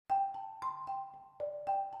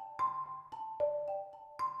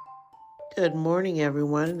Good morning,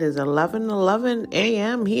 everyone. It is 11:11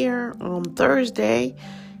 a.m. here on Thursday,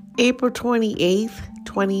 April 28th,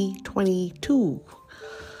 2022.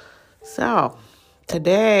 So,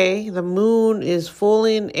 today the moon is full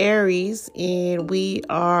in Aries, and we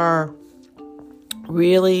are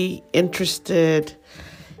really interested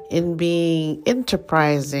in being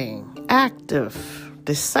enterprising, active,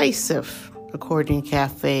 decisive, according to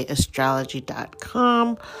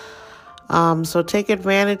cafeastrology.com. So take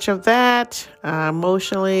advantage of that.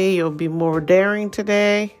 Emotionally, you'll be more daring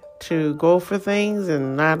today to go for things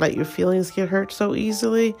and not let your feelings get hurt so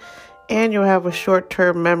easily. And you'll have a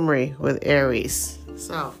short-term memory with Aries.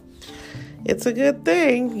 So it's a good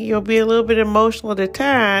thing. You'll be a little bit emotionally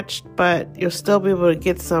detached, but you'll still be able to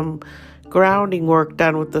get some grounding work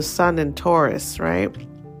done with the sun in Taurus, right?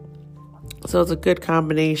 So it's a good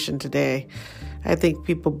combination today. I think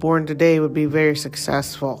people born today would be very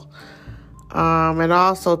successful. And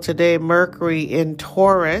also today, Mercury in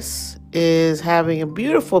Taurus is having a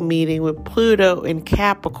beautiful meeting with Pluto in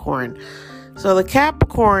Capricorn. So the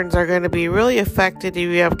Capricorns are going to be really affected if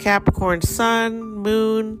you have Capricorn Sun,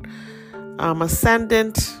 Moon,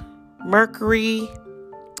 Ascendant, Mercury,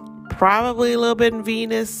 probably a little bit in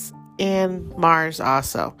Venus, and Mars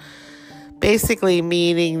also. Basically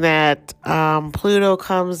meaning that Pluto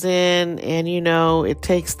comes in and, it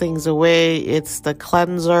takes things away. It's the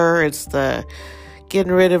cleanser. It's the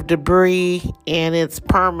getting rid of debris, and it's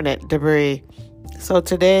permanent debris. So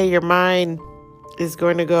today your mind is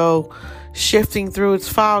going to go shifting through its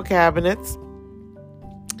file cabinets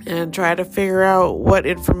and try to figure out what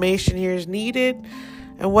information here is needed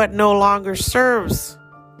and what no longer serves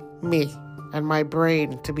me and my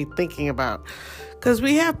brain to be thinking about. Because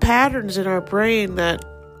we have patterns in our brain that,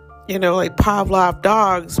 like Pavlov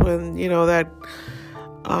dogs, when, where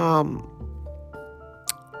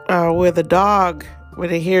the dog,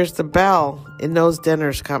 when it hears the bell, it knows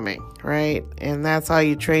dinner's coming, right? And that's how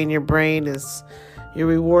you train your brain, is you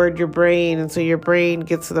reward your brain. And so your brain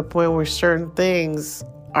gets to the point where certain things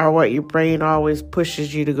are what your brain always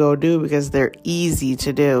pushes you to go do because they're easy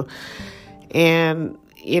to do. And,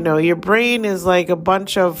 your brain is like a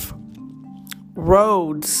bunch of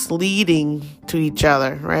roads leading to each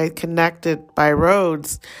other, right? Connected by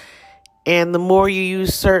roads. And the more you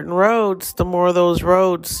use certain roads, the more those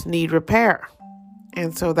roads need repair.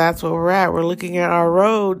 And so that's where we're at. We're looking at our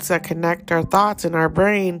roads that connect our thoughts in our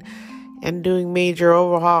brain and doing major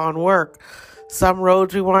overhaul and work. Some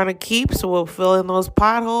roads we want to keep, so we'll fill in those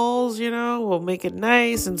potholes, we'll make it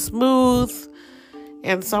nice and smooth.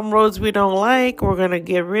 And some roads we don't like, we're going to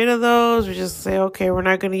get rid of those. We just say, okay, we're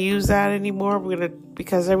not going to use that anymore.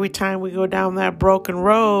 Because every time we go down that broken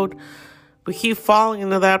road, we keep falling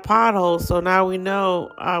into that pothole. So now we know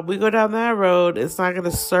we go down that road, it's not going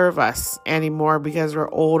to serve us anymore because we're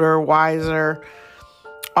older, wiser,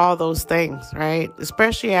 all those things, right?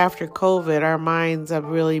 Especially after COVID, our minds have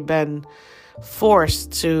really been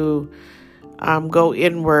forced to go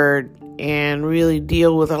inward and really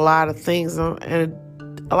deal with a lot of things. And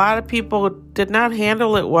a lot of people did not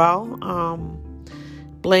handle it well,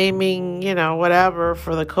 blaming, whatever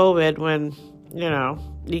for the COVID when,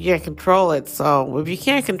 you can't control it. So if you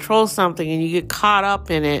can't control something and you get caught up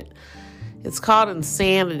in it, it's called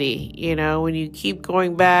insanity. When you keep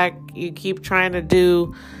going back, you keep trying to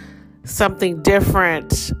do something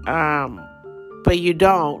different, but you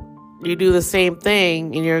don't. You do the same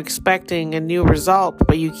thing and you're expecting a new result,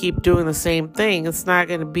 but you keep doing the same thing. It's not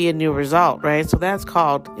going to be a new result, right? So that's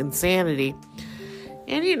called insanity.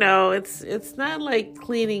 And, it's not like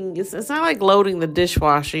cleaning. It's not like loading the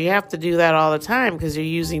dishwasher. You have to do that all the time because you're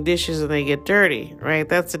using dishes and they get dirty, right?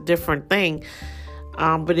 That's a different thing.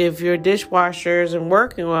 But if your dishwasher isn't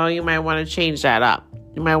working well, you might want to change that up.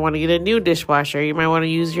 You might want to get a new dishwasher. You might want to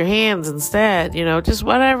use your hands instead. Just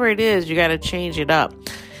whatever it is, you got to change it up.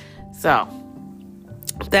 So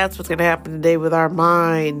that's what's going to happen today with our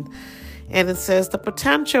mind. And it says the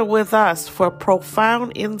potential with us for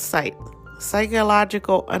profound insight,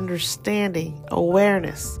 psychological understanding,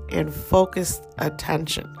 awareness, and focused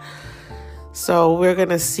attention. So we're going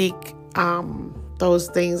to seek those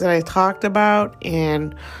things that I talked about.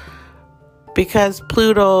 And because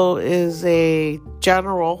Pluto is a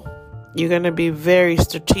general, you're going to be very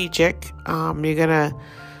strategic. You're going to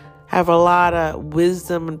have a lot of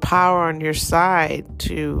wisdom and power on your side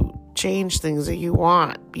to change things that you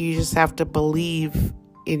want. You just have to believe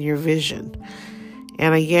in your vision.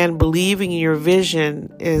 And again, believing in your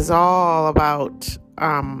vision is all about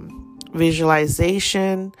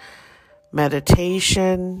visualization,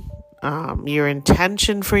 meditation, your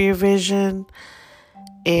intention for your vision,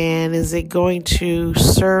 and is it going to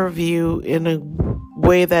serve you in a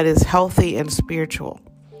way that is healthy and spiritual.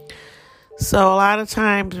 So a lot of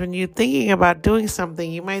times when you're thinking about doing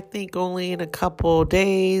something, you might think only in a couple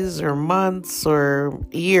days or months or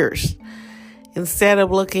years, instead of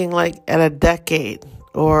looking like at a decade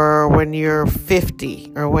or when you're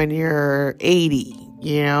 50 or when you're 80,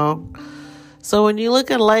 So when you look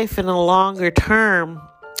at life in a longer term,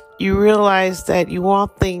 you realize that you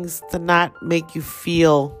want things to not make you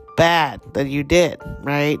feel bad that you did,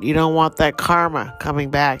 right? You don't want that karma coming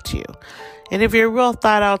back to you. And if you're a real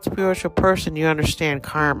thought-out spiritual person, you understand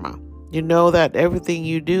karma. You know that everything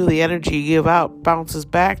you do, the energy you give out, bounces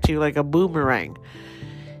back to you like a boomerang.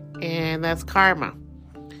 And that's karma.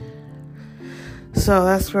 So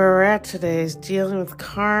that's where we're at today, is dealing with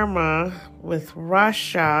karma with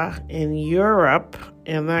Russia and Europe.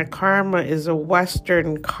 And that karma is a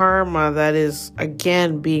Western karma that is,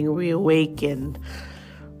 again, being reawakened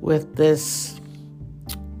with this.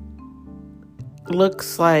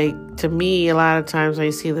 Looks like, to me, a lot of times I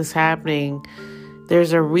see this happening,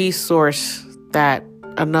 there's a resource that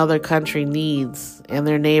another country needs and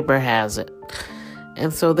their neighbor has it.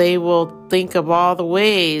 And so they will think of all the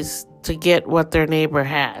ways to get what their neighbor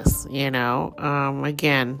has,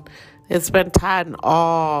 Again, it's been taught in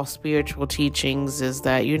all spiritual teachings is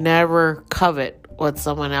that you never covet what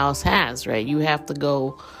someone else has, right? You have to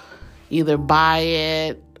go either buy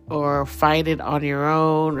it or find it on your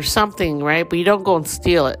own or something, right? But you don't go and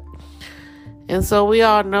steal it. And so we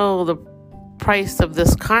all know the price of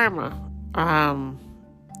this karma.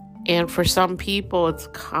 And for some people, it's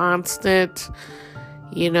constant.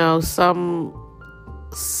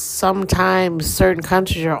 Sometimes certain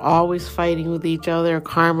countries are always fighting with each other.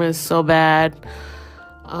 Karma is so bad.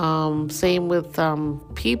 Same with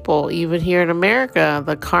people. Even here in America,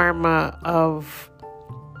 the karma of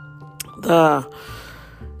the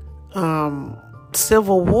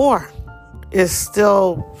Civil War is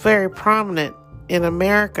still very prominent in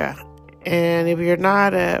America. And if you're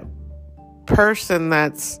not a person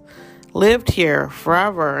that's lived here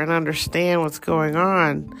forever and understand what's going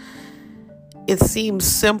on, it seems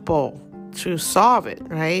simple to solve it,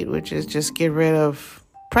 right? Which is just get rid of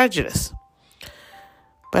prejudice.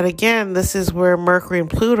 But again, this is where Mercury and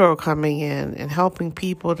Pluto are coming in and helping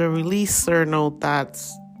people to release certain old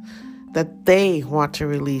thoughts that they want to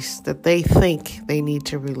release, that they think they need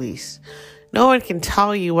to release. No one can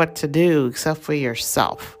tell you what to do except for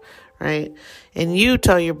yourself, right? And you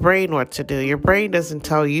tell your brain what to do. Your brain doesn't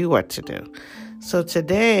tell you what to do. So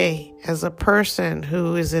today, as a person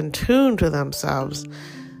who is in tune to themselves,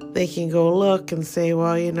 they can go look and say,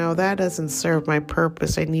 well, that doesn't serve my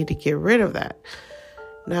purpose. I need to get rid of that.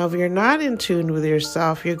 Now, if you're not in tune with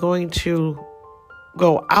yourself, you're going to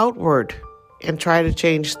go outward and try to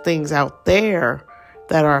change things out there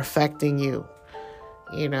that are affecting you,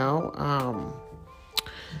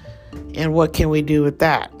 and what can we do with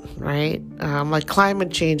that, right? Like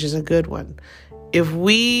climate change is a good one. If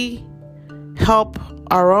we help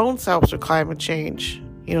our own selves with climate change,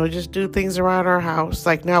 just do things around our house,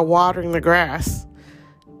 like now watering the grass,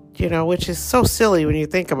 which is so silly when you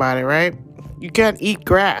think about it, right? You can't eat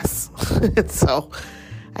grass. So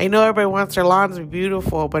I know everybody wants their lawns to be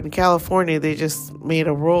beautiful, but in California, they just made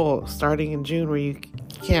a rule starting in June where you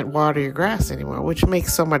can't water your grass anymore, which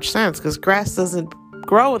makes so much sense because grass doesn't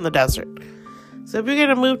grow in the desert. So if you're going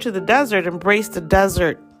to move to the desert, embrace the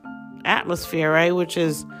desert atmosphere, right? Which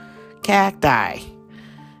is cacti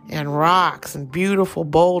and rocks and beautiful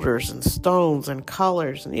boulders and stones and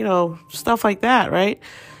colors and, stuff like that, right?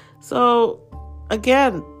 So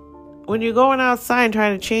again, when you're going outside and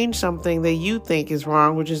trying to change something that you think is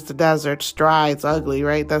wrong, which is the desert, it's dry, it's ugly,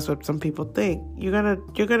 right? That's what some people think. You're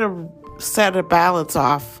gonna set a balance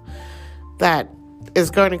off that is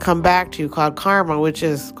going to come back to you called karma, which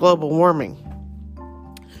is global warming.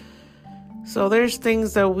 So there's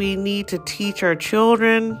things that we need to teach our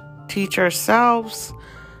children, teach ourselves,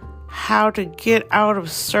 how to get out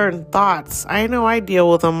of certain thoughts. I know I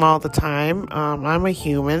deal with them all the time. I'm a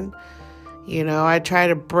human. I try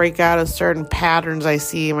to break out of certain patterns I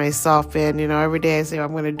see myself in. Every day I say,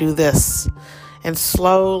 I'm going to do this. And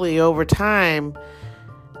slowly over time,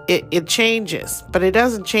 it changes. But it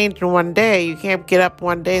doesn't change in one day. You can't get up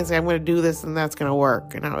one day and say, I'm going to do this and that's going to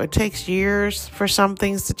work. It takes years for some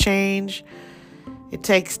things to change. It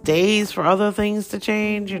takes days for other things to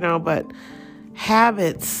change, but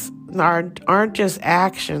habits aren't just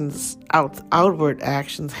actions, outward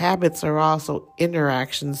actions. Habits are also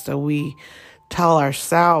interactions that we tell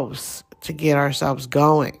ourselves to get ourselves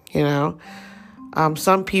going,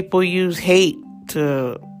 Some people use hate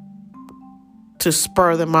to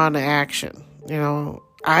spur them on to action.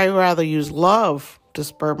 I rather use love to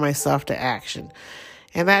spur myself to action.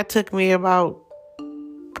 And that took me about,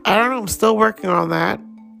 I don't know, I'm still working on that.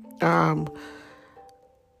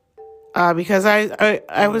 Because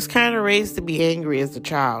I was kind of raised to be angry as a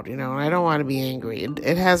child, and I don't want to be angry.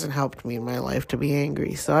 It hasn't helped me in my life to be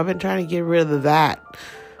angry. So I've been trying to get rid of that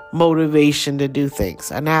motivation to do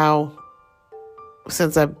things. And now,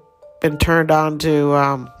 since I've been turned on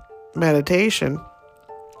to meditation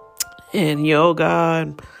and yoga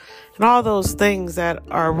and all those things that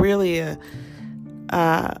are really a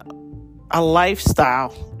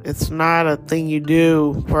lifestyle. It's not a thing you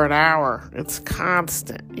do for an hour. It's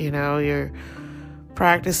constant. You're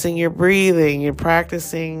practicing your breathing. You're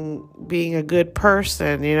practicing being a good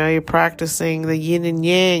person. You're practicing the yin and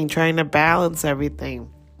yang, trying to balance everything.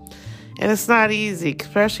 And it's not easy,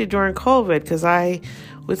 especially during COVID, because I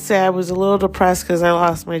would say I was a little depressed because I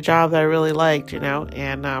lost my job that I really liked, and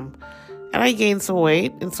I gained some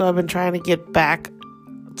weight. And so I've been trying to get back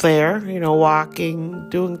there, walking,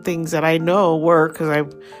 doing things that I know work because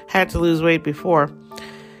I've had to lose weight before.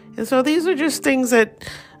 And so these are just things that,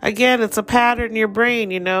 again, it's a pattern in your brain,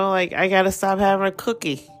 like I got to stop having a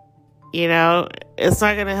cookie. It's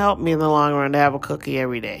not going to help me in the long run to have a cookie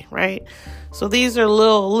every day, right? So these are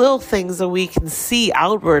little things that we can see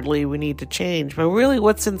outwardly we need to change. But really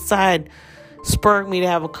what's inside spurring me to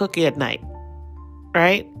have a cookie at night,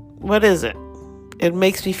 right? What is it? It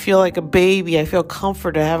makes me feel like a baby. I feel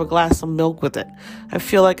comfort to have a glass of milk with it. I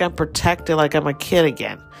feel like I'm protected, like I'm a kid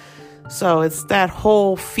again. So it's that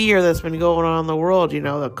whole fear that's been going on in the world, the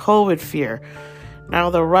COVID fear. Now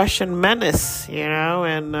the Russian menace,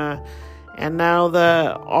 and now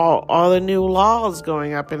all the new laws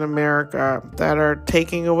going up in America that are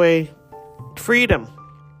taking away freedom.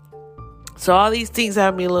 So all these things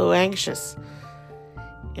have me a little anxious.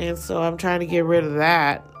 And so I'm trying to get rid of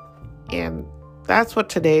that. And that's what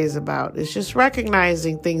today is about. It's just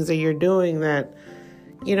recognizing things that you're doing that,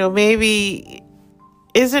 maybe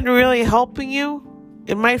isn't really helping you.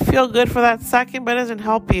 It might feel good for that second, but it doesn't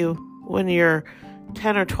help you when you're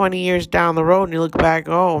 10 or 20 years down the road and you look back,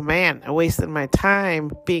 oh man, I wasted my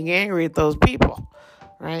time being angry at those people,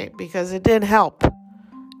 right? Because it didn't help.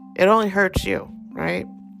 It only hurts you, right?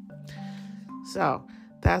 So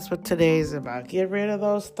that's what today's about. Get rid of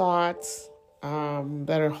those thoughts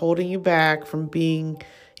that are holding you back from being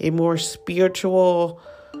a more spiritual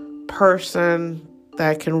person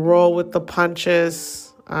that can roll with the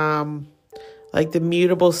punches, like the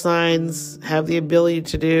mutable signs have the ability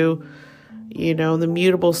to do. The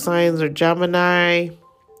mutable signs are Gemini,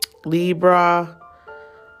 Libra,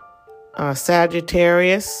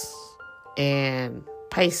 Sagittarius, and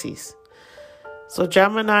Pisces. So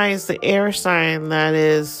Gemini is the air sign that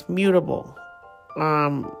is mutable,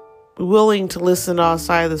 willing to listen to all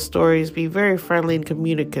sides of the stories, be very friendly and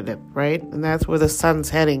communicative, right? And that's where the sun's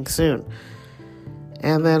heading soon.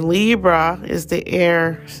 And then Libra is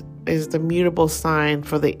the mutable sign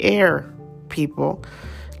for the air people.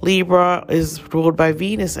 Libra is ruled by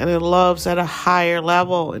Venus, and it loves at a higher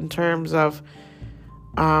level in terms of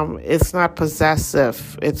it's not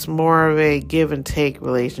possessive. It's more of a give and take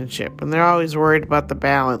relationship. And they're always worried about the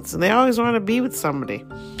balance. And they always want to be with somebody.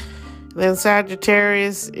 Then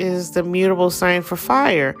Sagittarius is the mutable sign for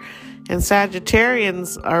fire. And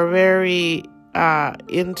Sagittarians are very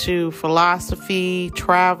into philosophy,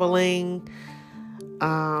 traveling,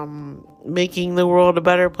 making the world a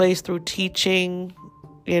better place through teaching,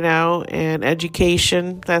 and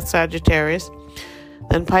education. That's Sagittarius.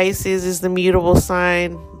 Then Pisces is the mutable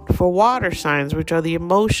sign for water signs, which are the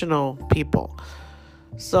emotional people.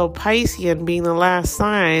 So Piscean, being the last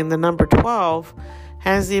sign, the number 12,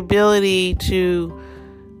 has the ability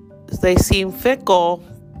they seem fickle,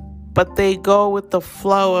 but they go with the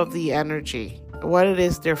flow of the energy. What it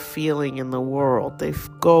is they're feeling in the world. They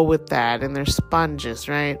go with that, and they're sponges,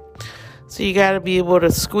 right? So you got to be able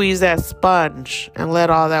to squeeze that sponge and let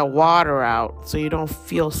all that water out so you don't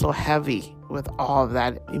feel so heavy with all of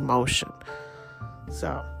that emotion.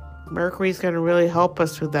 So Mercury's going to really help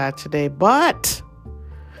us with that today. But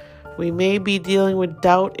we may be dealing with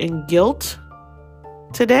doubt and guilt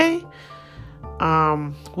today,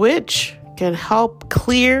 which can help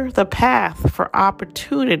clear the path for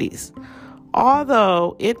opportunities.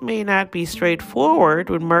 Although it may not be straightforward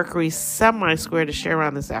with Mercury's semi-square to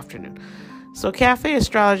Chiron this afternoon. So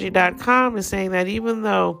CafeAstrology.com is saying that even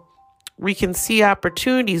though we can see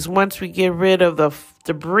opportunities once we get rid of the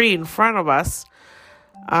debris in front of us,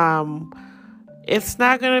 it's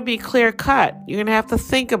not going to be clear cut. You're going to have to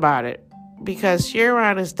think about it because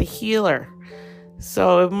Chiron is the healer.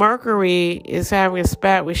 So if Mercury is having a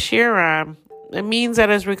spat with Chiron, it means that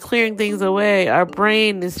as we're clearing things away, our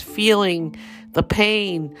brain is feeling the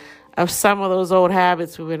pain of some of those old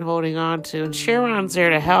habits we've been holding on to. And Sharon's there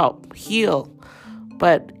to help heal.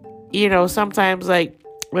 But, sometimes like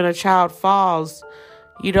when a child falls,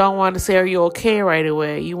 you don't want to say, "Are you okay?" right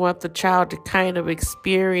away. You want the child to kind of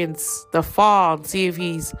experience the fall and see if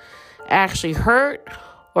he's actually hurt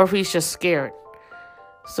or if he's just scared.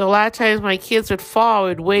 So a lot of times my kids would fall,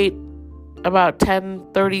 would wait about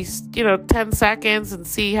 10 seconds and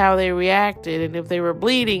see how they reacted. And if they were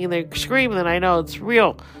bleeding and they're screaming, then I know it's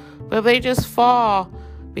real. But if they just fall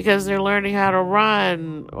because they're learning how to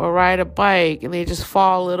run or ride a bike and they just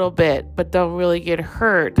fall a little bit but don't really get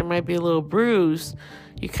hurt, there might be a little bruise,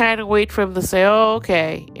 you kind of wait for them to say, "Oh,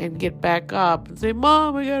 okay," and get back up and say,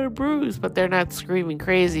 "Mom, I got a bruise." But they're not screaming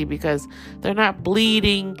crazy because they're not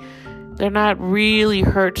bleeding. They're not really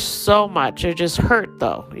hurt so much. They're just hurt,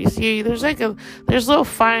 though. You see, there's little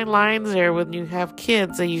fine lines there when you have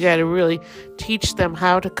kids, and you got to really teach them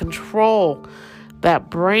how to control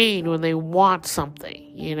that brain when they want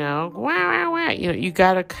something. You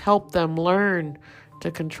got to help them learn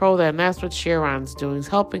to control that, and that's what Sharon's doing. Is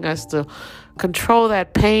helping us to control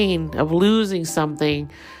that pain of losing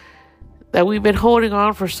something that we've been holding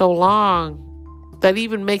on for so long, that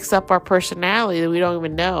even makes up our personality that we don't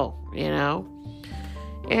even know. And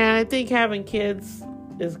I think having kids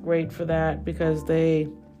is great for that, because they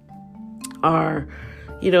are,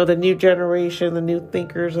 the new generation, the new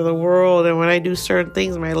thinkers of the world. And when I do certain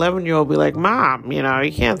things, my 11-year-old will be like, "Mom,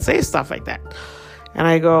 you can't say stuff like that." And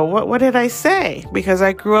I go, what did I say? Because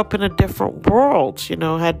I grew up in a different world,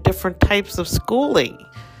 had different types of schooling,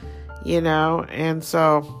 and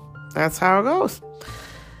so that's how it goes.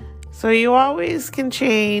 So you always can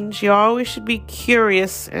change. You always should be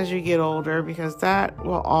curious as you get older, because that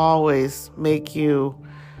will always make you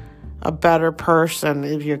a better person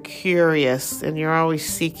if you're curious and you're always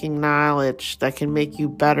seeking knowledge that can make you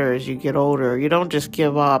better as you get older. You don't just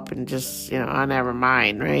give up and just, never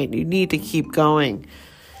mind, right? You need to keep going.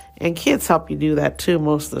 And kids help you do that too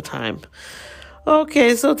most of the time.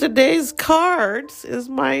 Okay, so today's cards is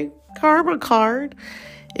my karma card.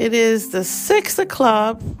 It is the 6 of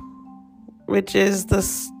club, which is the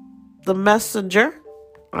messenger,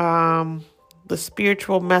 the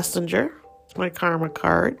spiritual messenger. It's my karma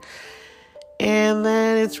card. And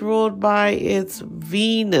then it's ruled by its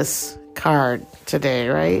Venus card today,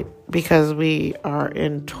 right? Because we are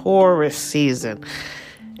in Taurus season.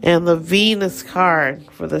 And the Venus card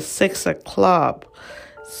for the 6 of club,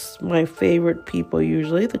 it's my favorite people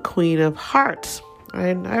usually, the Queen of Hearts.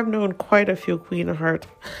 And I've known quite a few Queen of Hearts.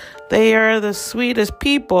 They are the sweetest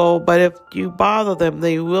people, but if you bother them,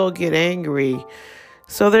 they will get angry.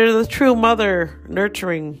 So they're the true mother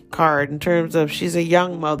nurturing card in terms of she's a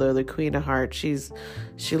young mother, the Queen of Hearts.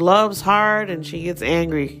 She loves hard and she gets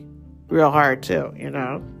angry real hard too, and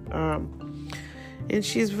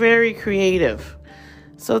she's very creative.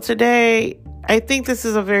 So today, I think this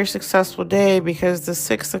is a very successful day because the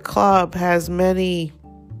 6 of club has many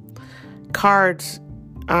cards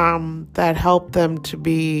that help them to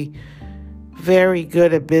be very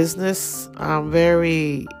good at business, their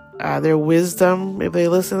wisdom, if they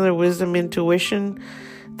listen to their wisdom, intuition,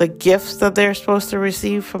 the gifts that they're supposed to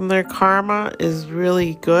receive from their karma is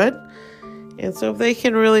really good. And so if they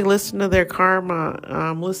can really listen to their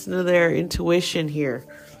karma, listen to their intuition here,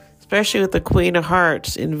 especially with the Queen of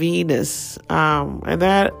Hearts in Venus, and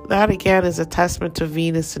that again is a testament to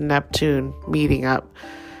Venus and Neptune meeting up,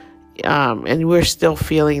 and we're still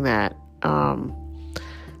feeling that.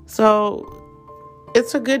 So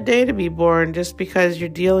it's a good day to be born, just because you're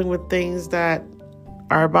dealing with things that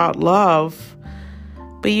are about love,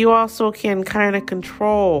 but you also can kind of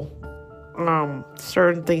control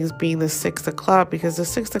certain things, being the 6 of club, because the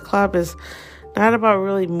 6 of club is not about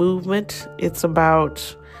really movement. It's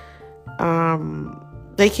about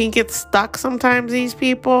they can get stuck sometimes, these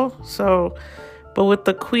people. So, but with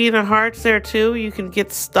the Queen of Hearts there too, you can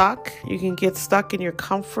get stuck. You can get stuck in your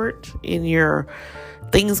comfort, in your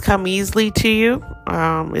things come easily to you,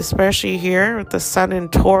 especially here with the sun in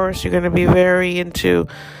Taurus. You're going to be very into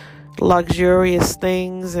luxurious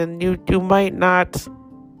things, and you might not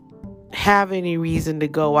have any reason to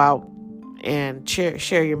go out and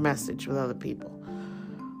share your message with other people.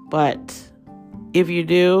 But if you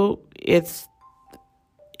do, it's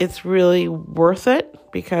really worth it,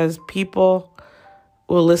 because people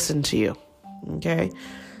will listen to you. Okay?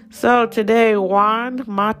 So today, Juan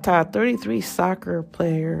Mata, 33 soccer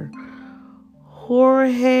player.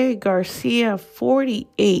 Jorge Garcia,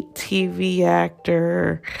 48 TV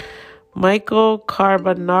actor. Michael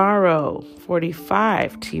Carbonaro,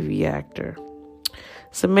 45 TV actor.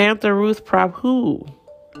 Samantha Ruth Prabhu,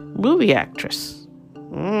 movie actress.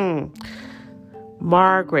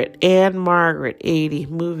 Anne Margaret, 80,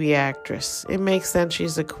 movie actress. It makes sense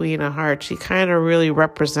she's the Queen of Hearts. She kind of really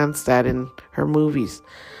represents that in her movies.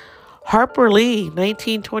 Harper Lee,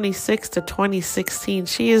 1926 to 2016.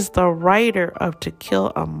 She is the writer of To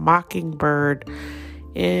Kill a Mockingbird.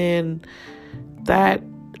 And that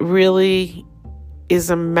really is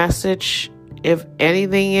a message. If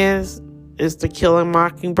anything is To Kill a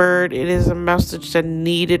Mockingbird, it is a message that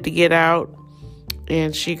needed to get out.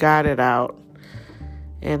 And she got it out.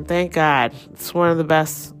 And thank God, it's one of the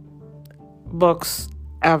best books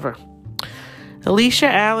ever.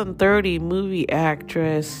 Alicia Allen, 30, movie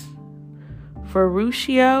actress.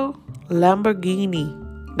 Ferruccio Lamborghini,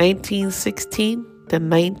 1916 to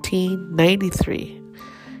 1993.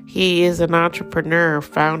 He is an entrepreneur,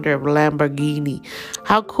 founder of Lamborghini.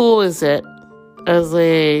 How cool is it as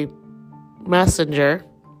a messenger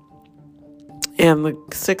and the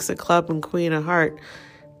Six of Club and Queen of Heart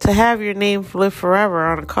to have your name live forever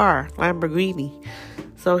on a car, Lamborghini.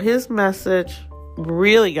 So his message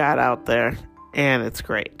really got out there, and it's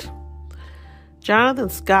great. Jonathan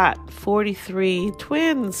Scott, 43,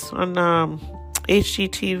 twins on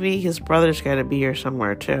HGTV. His brother's got to be here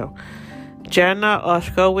somewhere, too. Jenna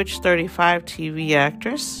Oshkowicz, 35, TV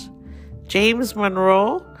actress. James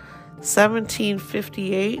Monroe,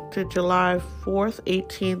 1758 to July 4th,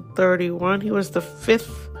 1831. He was the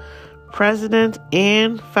 5th president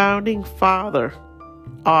and founding father.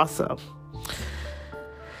 Awesome.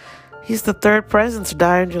 He's the 3rd president to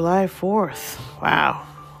die on July 4th. Wow.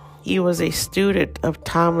 He was a student of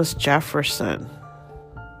Thomas Jefferson.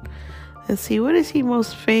 Let's see, what is he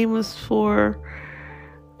most famous for?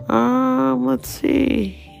 Let's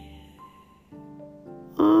see.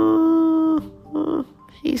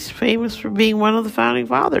 He's famous for being one of the founding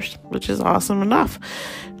fathers, which is awesome enough.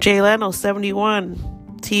 Jay Leno, 71,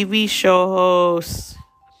 TV show host.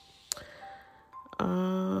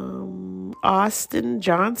 Austin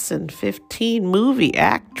Johnson, 15, movie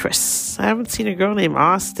actress. I haven't seen a girl named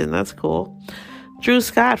Austin. That's cool. Drew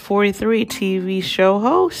Scott, 43, TV show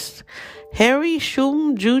host. Harry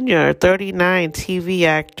Shum Jr., 39, TV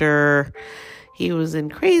actor. He was in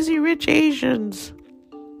Crazy Rich Asians,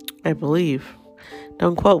 I believe.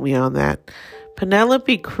 Don't quote me on that.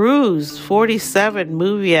 Penelope Cruz, 47,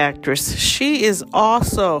 movie actress. She is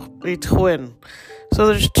also a twin. So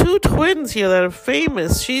there's 2 twins here that are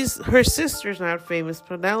famous. Her sister's not famous,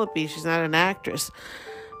 Penelope. She's not an actress.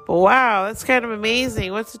 But wow, that's kind of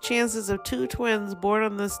amazing. What's the chances of 2 twins born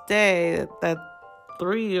on this day that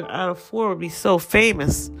 3 out of 4 would be so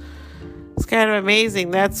famous? It's kind of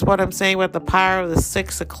amazing. That's what I'm saying about the power of the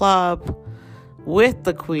Six of Club with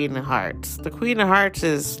the Queen of Hearts. The Queen of Hearts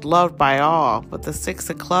is loved by all, but the Six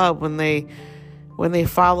of Club, when they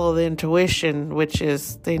follow the intuition, which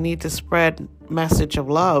is they need to spread message of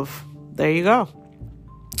love, there you go.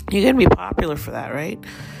 You're going to be popular for that, right?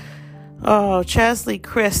 Oh, Chesley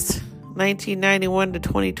Christ, 1991 to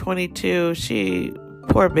 2022.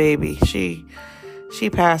 Poor baby. She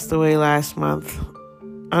passed away last month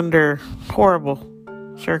under horrible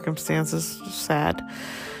circumstances. Sad.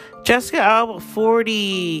 Jessica Alba,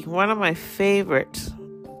 40, one of my favorites.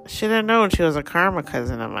 Should have known she was a karma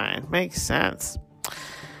cousin of mine. Makes sense.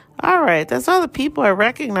 All right, that's all the people I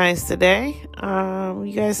recognize today.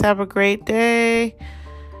 You guys have a great day.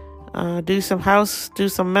 Do some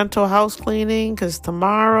mental house cleaning, because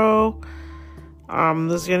tomorrow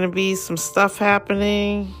there's going to be some stuff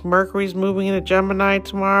happening. Mercury's moving into Gemini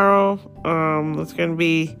tomorrow. We're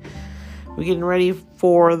getting ready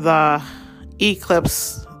for the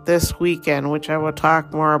eclipse this weekend, which I will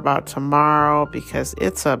talk more about tomorrow, because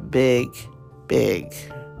it's a big, big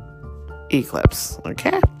eclipse.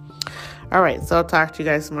 Okay? All right, so I'll talk to you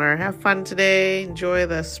guys tomorrow. Have fun today. Enjoy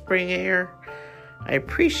the spring air. I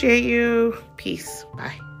appreciate you. Peace.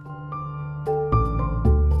 Bye.